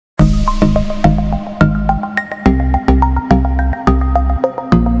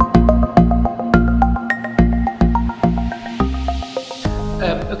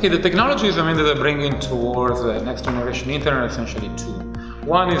Okay, the technologies that are bringing towards the next generation internet are essentially two.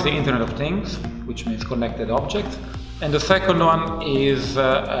 One is the Internet of Things, which means connected objects, and the second one is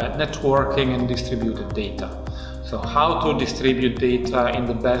networking and distributed data. So how to distribute data in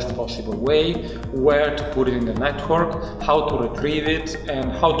the best possible way, where to put it in the network, how to retrieve it,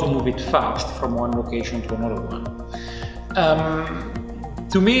 and how to move it fast from one location to another one.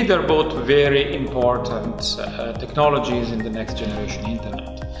 To me, they're both very important technologies in the next generation internet.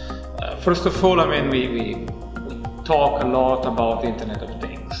 First of all, we talk a lot about the Internet of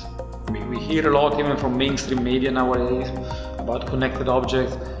Things. We hear a lot even from mainstream media nowadays about connected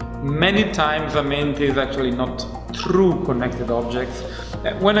objects. Many times, it is actually not true connected objects.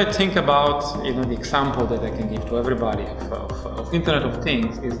 When I think about the example that I can give to everybody of Internet of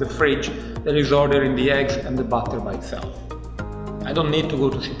Things is the fridge that is ordering the eggs and the butter by itself. I don't need to go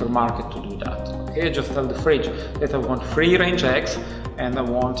to the supermarket to do that. Okay, I just tell the fridge that I want free-range eggs and I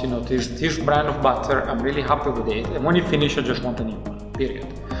want this brand of butter. I'm really happy with it, and when you finish I just want a new one, period.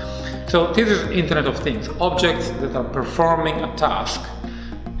 So this is Internet of Things, objects that are performing a task,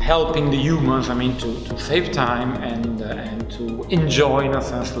 helping the humans to save time and to enjoy, in a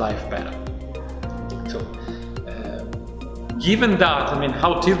sense, life better. So given that,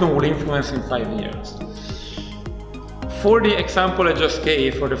 how this will influence in 5 years. For the example I just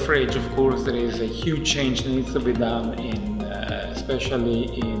gave for the fridge, of course, there is a huge change that needs to be done especially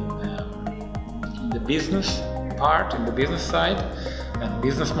in the business part, in the business side, and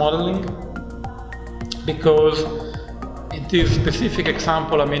business modeling, because in this specific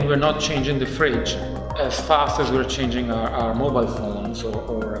example, we're not changing the fridge as fast as we're changing our mobile phones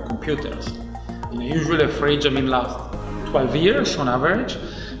or computers. Usually a fridge, lasts 12 years on average,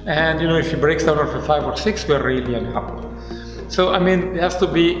 and if it breaks down after 5 or 6, we're really unhappy. So there has to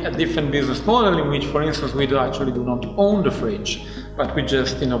be a different business model in which, for instance, we actually do not own the fridge, but we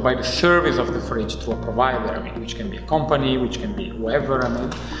just buy the service of the fridge through a provider, which can be a company, which can be whoever,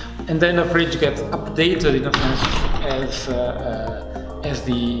 and then the fridge gets updated in a sense as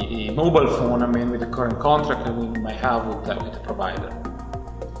the mobile phone, with the current contract that we might have with the provider.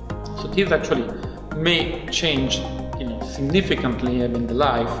 So this actually may change significantly the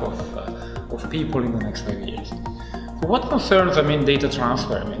life of people in the next 5 years. For what concerns data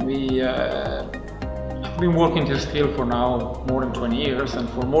transfer, I've been working in this field for now more than 20 years, and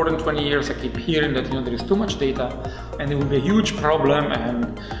for more than 20 years I keep hearing that there is too much data and it will be a huge problem,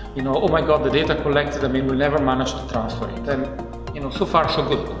 and oh my god, the data collected, we'll never manage to transfer it. And so far so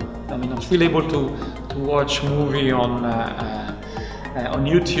good. I'm still able to watch movie on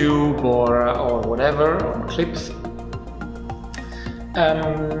YouTube or whatever, on clips.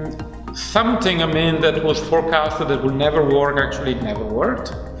 Something that was forecasted that will never work, actually it never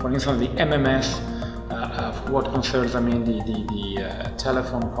worked. For instance, the MMS, for what concerns the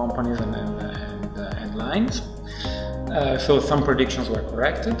telephone companies and lines. So some predictions were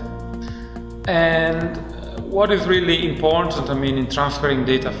corrected. And what is really important, in transferring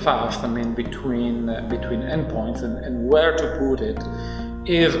data fast, between endpoints and where to put it,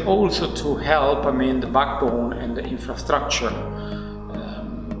 is also to help, the backbone and the infrastructure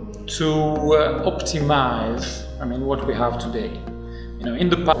to optimize, what we have today. In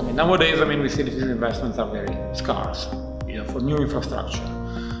the past, nowadays, we see that these investments are very scarce, for new infrastructure,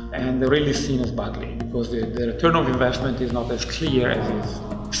 and they're really seen as badly because the return of investment is not as clear as it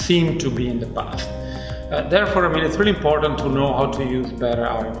seemed to be in the past. Therefore, it's really important to know how to use better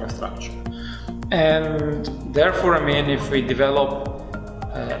our infrastructure, and therefore, if we develop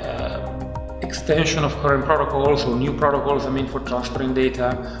extension of current protocols or new protocols, for transferring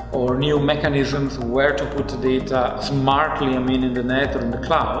data, or new mechanisms where to put the data smartly, in the net or in the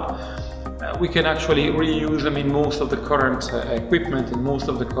cloud, we can actually reuse, most of the current equipment and most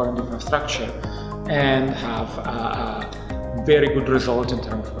of the current infrastructure and have a very good result in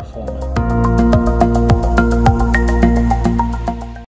terms of performance.